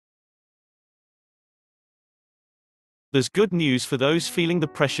There's good news for those feeling the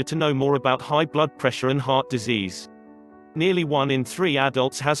pressure to know more about high blood pressure and heart disease. Nearly 1 in 3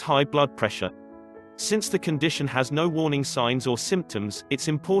 adults has high blood pressure. Since the condition has no warning signs or symptoms, it's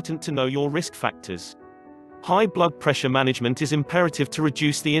important to know your risk factors. High blood pressure management is imperative to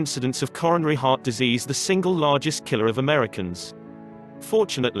reduce the incidence of coronary heart disease, the single largest killer of Americans.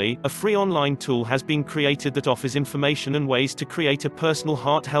 Fortunately, a free online tool has been created that offers information and ways to create a personal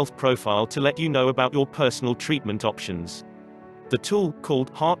heart health profile to let you know about your personal treatment options. The tool,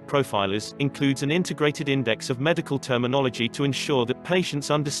 called Heart Profilers, includes an integrated index of medical terminology to ensure that patients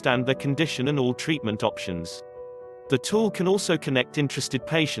understand their condition and all treatment options. The tool can also connect interested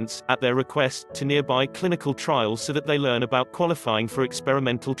patients, at their request, to nearby clinical trials so that they learn about qualifying for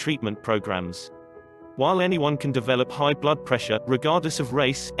experimental treatment programs. While anyone can develop high blood pressure, regardless of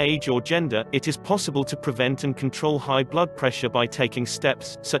race, age or gender, it is possible to prevent and control high blood pressure by taking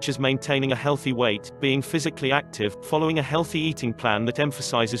steps, such as maintaining a healthy weight, being physically active, following a healthy eating plan that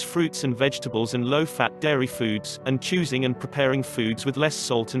emphasizes fruits and vegetables and low-fat dairy foods, and choosing and preparing foods with less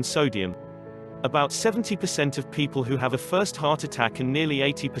salt and sodium. About 70% of people who have a first heart attack and nearly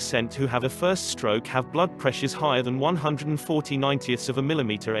 80% who have a first stroke have blood pressures higher than 140/90ths of a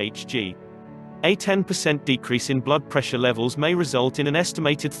millimeter Hg. A 10% decrease in blood pressure levels may result in an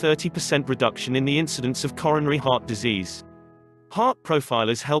estimated 30% reduction in the incidence of coronary heart disease. Heart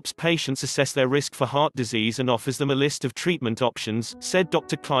Profilers helps patients assess their risk for heart disease and offers them a list of treatment options, said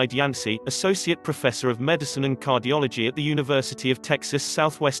Dr. Clyde Yancey, Associate Professor of Medicine and Cardiology at the University of Texas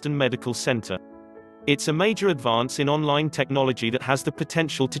Southwestern Medical Center. It's a major advance in online technology that has the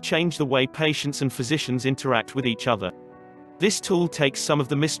potential to change the way patients and physicians interact with each other. This tool takes some of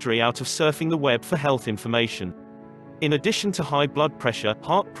the mystery out of surfing the web for health information. In addition to high blood pressure,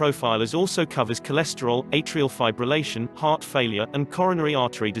 Heart Profilers also covers cholesterol, atrial fibrillation, heart failure, and coronary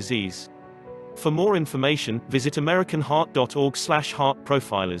artery disease. For more information, visit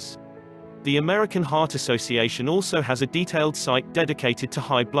americanheart.org/heartprofilers. The American Heart Association also has a detailed site dedicated to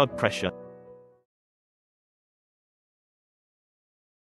high blood pressure.